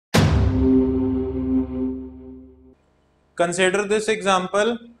Consider this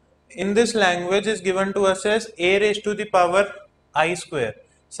example. In this language is given to us as a raised to the power I square,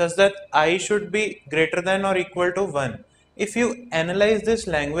 such that I should be greater than or equal to 1. If you analyze this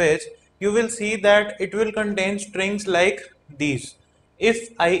language, you will see that it will contain strings like these. If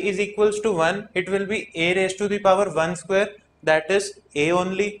I is equals to 1, it will be a raised to the power 1 square, that is a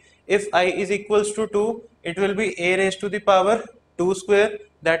only. If I is equals to 2, it will be a raised to the power 2 square,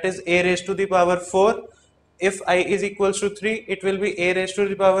 that is a raised to the power 4. If I is equals to 3, it will be a raised to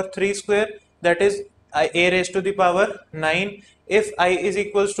the power 3 square, that is a raised to the power 9. If I is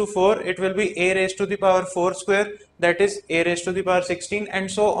equals to 4, it will be a raised to the power 4 square, that is a raised to the power 16, and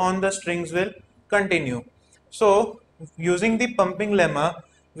so on the strings will continue. So using the pumping lemma,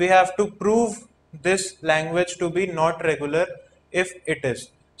 we have to prove this language to be not regular if it is.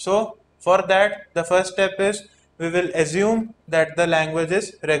 So for that, the first step is we will assume that the language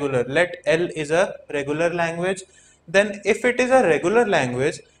is regular. Let L is a regular language. Then if it is a regular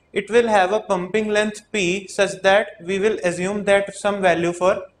language, it will have a pumping length P such that we will assume that some value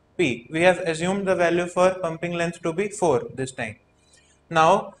for P. We have assumed the value for pumping length to be 4 this time.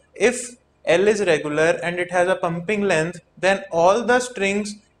 Now, if L is regular and it has a pumping length, then all the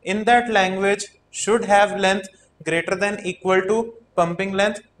strings in that language should have length greater than equal to pumping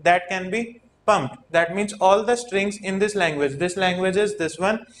length that can be pumped. That means all the strings in this language is this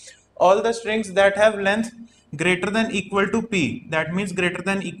one, all the strings that have length greater than equal to P, that means greater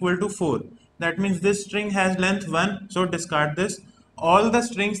than equal to 4. That means this string has length 1, so discard this. All the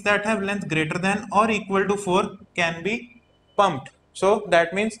strings that have length greater than or equal to 4 can be pumped. So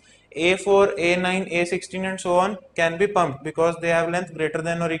that means A4, A9, A16 and so on can be pumped because they have length greater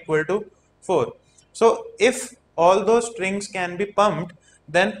than or equal to 4. So if all those strings can be pumped,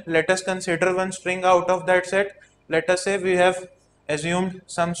 then let us consider one string out of that set. Let us say we have assumed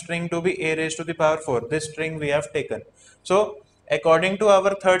some string to be a raised to the power 4. This string we have taken. So according to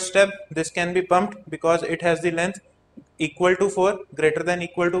our third step, this can be pumped because it has the length equal to 4, greater than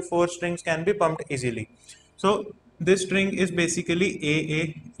equal to 4 strings can be pumped easily. So this string is basically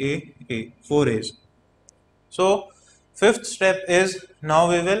A, 4 A's. So fifth step is now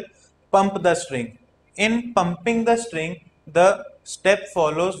we will pump the string. In pumping the string, the step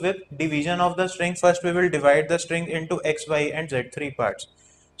follows with division of the string. First we will divide the string into X, Y and Z, 3 parts.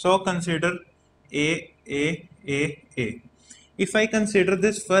 So consider A. If I consider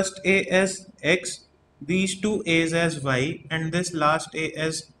this first A as X, these two A's as Y and this last A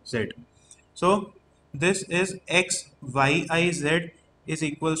as Z. So this is X, Y, I, Z is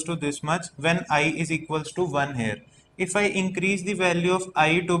equals to this much when I is equals to 1 here. If I increase the value of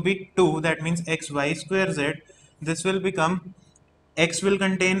I to be 2, that means X, Y square Z, this will become X will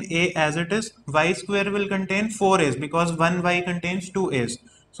contain A as it is, Y square will contain 4 A's because 1 Y contains 2 A's.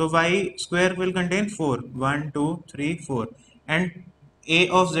 So Y square will contain 4, 1, 2, 3, 4 and A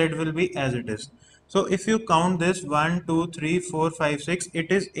of Z will be as it is. So if you count this 1, 2, 3, 4, 5, 6,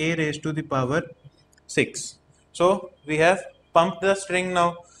 it is A raised to the power 6. So we have pumped the string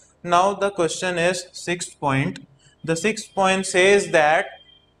now. Now the question is sixth point. The sixth point says that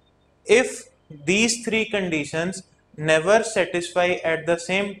if these three conditions never satisfy at the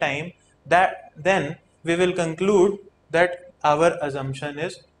same time, then we will conclude that our assumption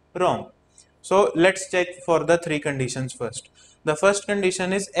is wrong. So let's check for the three conditions first. The first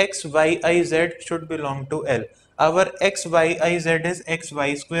condition is X, Y, I, Z should belong to L. Our X, Y, I, Z is X,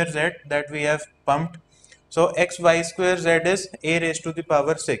 Y square Z that we have pumped. So X, Y square Z is A raised to the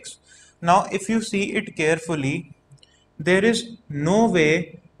power 6. Now if you see it carefully, there is no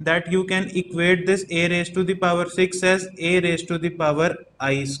way that you can equate this A raised to the power 6 as A raised to the power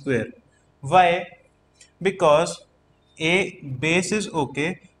I square. Why? Because A base is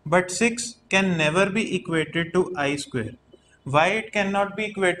okay, but 6 can never be equated to I square. Why it cannot be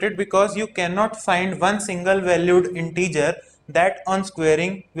equated? Because you cannot find one single valued integer that on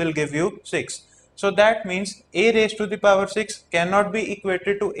squaring will give you 6. So that means A raised to the power 6 cannot be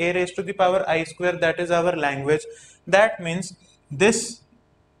equated to A raised to the power I square, that is our language. That means this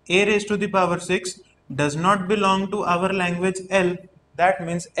A raised to the power 6 does not belong to our language L. That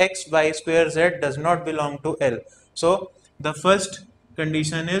means X, Y square Z does not belong to L. So the first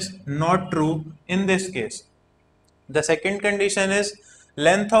condition is not true in this case. The second condition is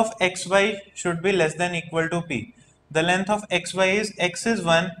length of xy should be less than equal to p. The length of xy is x is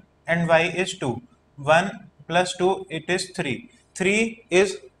 1 and y is 2. 1 plus 2 it is 3. 3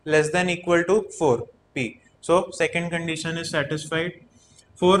 is less than equal to 4 p. So second condition is satisfied.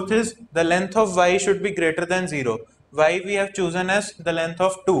 Fourth is the length of y should be greater than 0. Y we have chosen as the length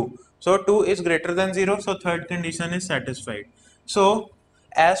of 2. So 2 is greater than 0. So third condition is satisfied. So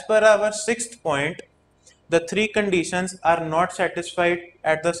as per our sixth point, the three conditions are not satisfied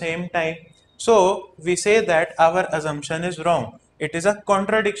at the same time. So we say that our assumption is wrong. It is a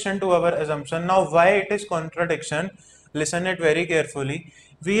contradiction to our assumption. Now why it is contradiction? Listen it very carefully.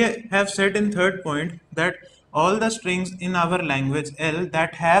 We have said in third point that all the strings in our language L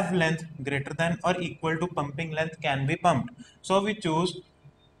that have length greater than or equal to pumping length can be pumped. So we choose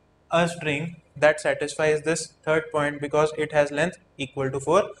a string that satisfies this third point because it has length equal to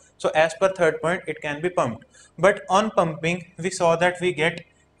 4. So as per third point, it can be pumped. But on pumping, we saw that we get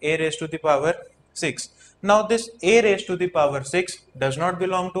a raised to the power 6. Now this a raised to the power 6 does not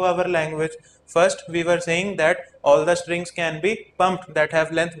belong to our language. First, we were saying that all the strings can be pumped that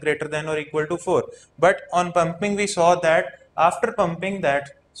have length greater than or equal to 4. But on pumping, we saw that after pumping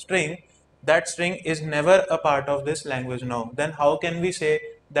that string is never a part of this language now. Then how can we say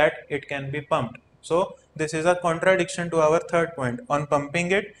that it can be pumped? So this is a contradiction to our third point. On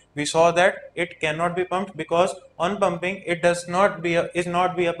pumping it, we saw that it cannot be pumped because on pumping it does not be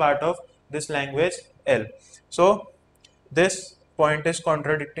a part of this language L. So this point is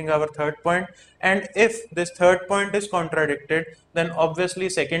contradicting our third point, and if this third point is contradicted, then obviously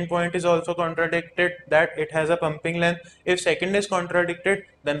second point is also contradicted, that it has a pumping length. If second is contradicted,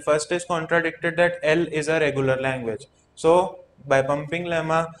 then first is contradicted, that L is a regular language. So by pumping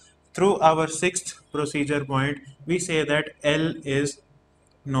lemma through our sixth procedure point, we say that L is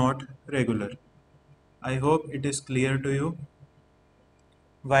not regular. I hope it is clear to you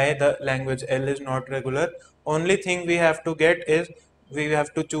why the language L is not regular. Only thing we have to get is we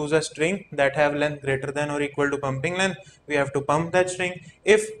have to choose a string that have length greater than or equal to pumping length. We have to pump that string.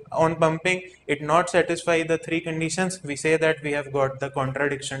 If on pumping it not satisfy the three conditions, we say that we have got the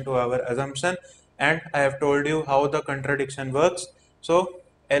contradiction to our assumption, and I have told you how the contradiction works. So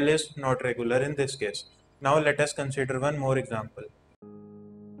L is not regular in this case. Now let us consider one more example.